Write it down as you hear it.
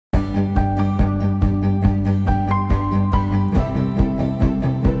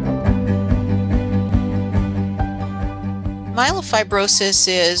Myelofibrosis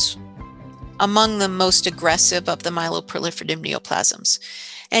is among the most aggressive of the myeloproliferative neoplasms,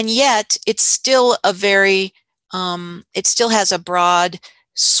 and yet it's still it still has a broad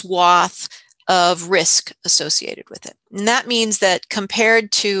swath of risk associated with it. And that means that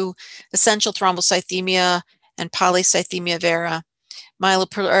compared to essential thrombocythemia and polycythemia vera,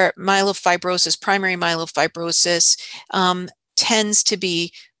 myelofibrosis, primary myelofibrosis, tends to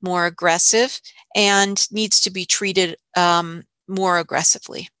be more aggressive and needs to be treated more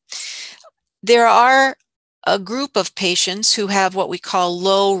aggressively. There are a group of patients who have what we call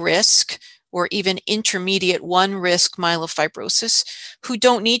low risk or even intermediate 1 risk myelofibrosis who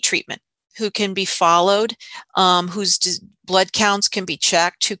don't need treatment, who can be followed, whose blood counts can be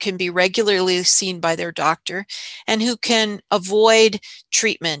checked, who can be regularly seen by their doctor, and who can avoid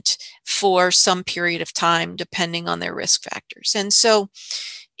treatment for some period of time depending on their risk factors. And so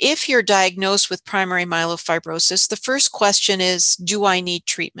if you're diagnosed with primary myelofibrosis, the first question is, do I need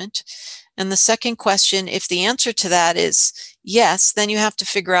treatment? And the second question, if the answer to that is yes, then you have to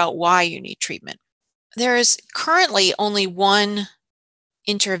figure out why you need treatment. There is currently only one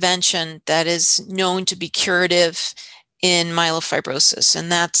intervention that is known to be curative in myelofibrosis,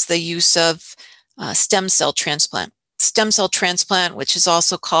 and that's the use of stem cell transplant. Stem cell transplant, which is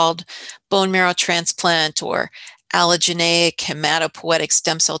also called bone marrow transplant or allogeneic hematopoietic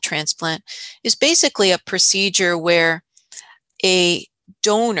stem cell transplant, is basically a procedure where a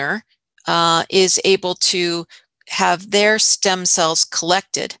donor is able to have their stem cells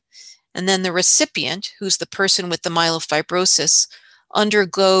collected, and then the recipient, who's the person with the myelofibrosis,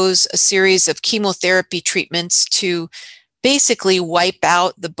 undergoes a series of chemotherapy treatments to basically wipe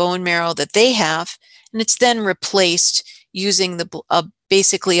out the bone marrow that they have, and it's then replaced using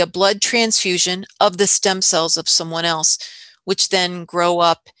basically a blood transfusion of the stem cells of someone else, which then grow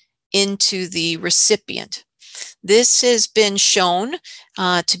up into the recipient. This has been shown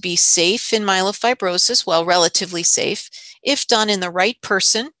to be safe in myelofibrosis, well, relatively safe, if done in the right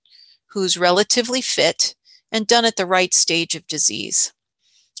person who's relatively fit and done at the right stage of disease.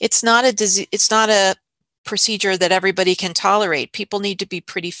 It's not a procedure that everybody can tolerate. People need to be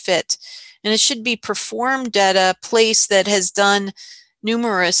pretty fit, and it should be performed at a place that has done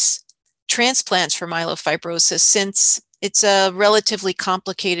numerous transplants for myelofibrosis, since it's a relatively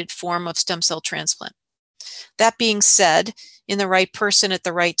complicated form of stem cell transplant. That being said, in the right person at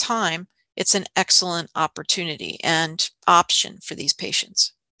the right time, it's an excellent opportunity and option for these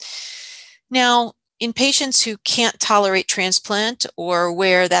patients. Now, in patients who can't tolerate transplant or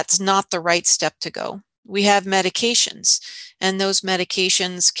where that's not the right step to go, we have medications, and those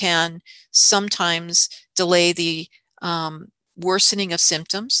medications can sometimes delay the worsening of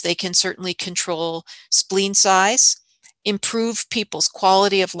symptoms. They can certainly control spleen size, improve people's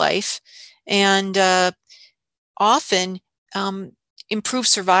quality of life, and often improve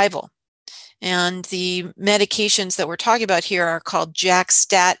survival. And the medications that we're talking about here are called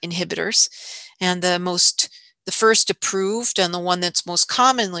JAK-STAT inhibitors. And the first approved and the one that's most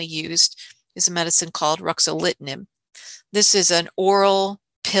commonly used is a medicine called ruxolitinib. This is an oral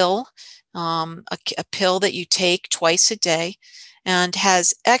pill, a pill that you take twice a day, and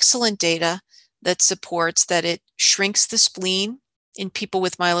has excellent data that supports that it shrinks the spleen in people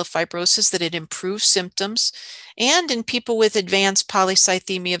with myelofibrosis, that it improves symptoms, and in people with advanced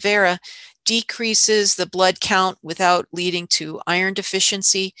polycythemia vera, decreases the blood count without leading to iron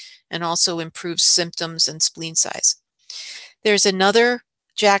deficiency, and also improves symptoms and spleen size. There's another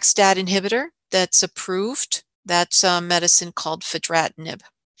JAK-STAT inhibitor that's approved. That's a medicine called fedratinib.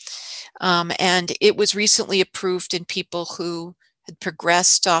 And it was recently approved in people who had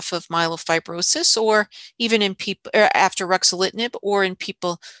progressed off of myelofibrosis, or even in people after ruxolitinib, or in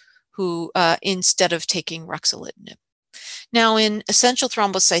people who instead of taking ruxolitinib. Now, in essential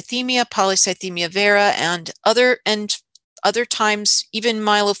thrombocythemia, polycythemia vera, and other times even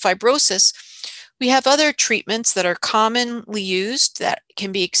myelofibrosis, we have other treatments that are commonly used that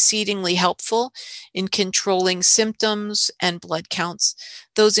can be exceedingly helpful in controlling symptoms and blood counts.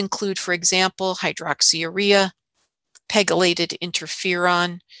 Those include, for example, hydroxyurea, pegylated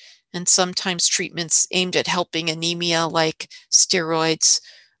interferon, and sometimes treatments aimed at helping anemia like steroids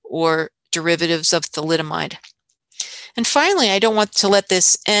or derivatives of thalidomide. And finally, I don't want to let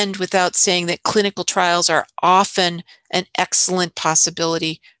this end without saying that clinical trials are often an excellent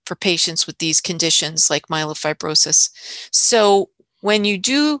possibility for patients with these conditions like myelofibrosis. So when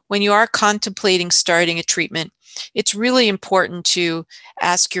you are contemplating starting a treatment, it's really important to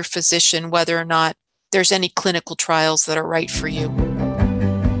ask your physician whether or not there's any clinical trials that are right for you.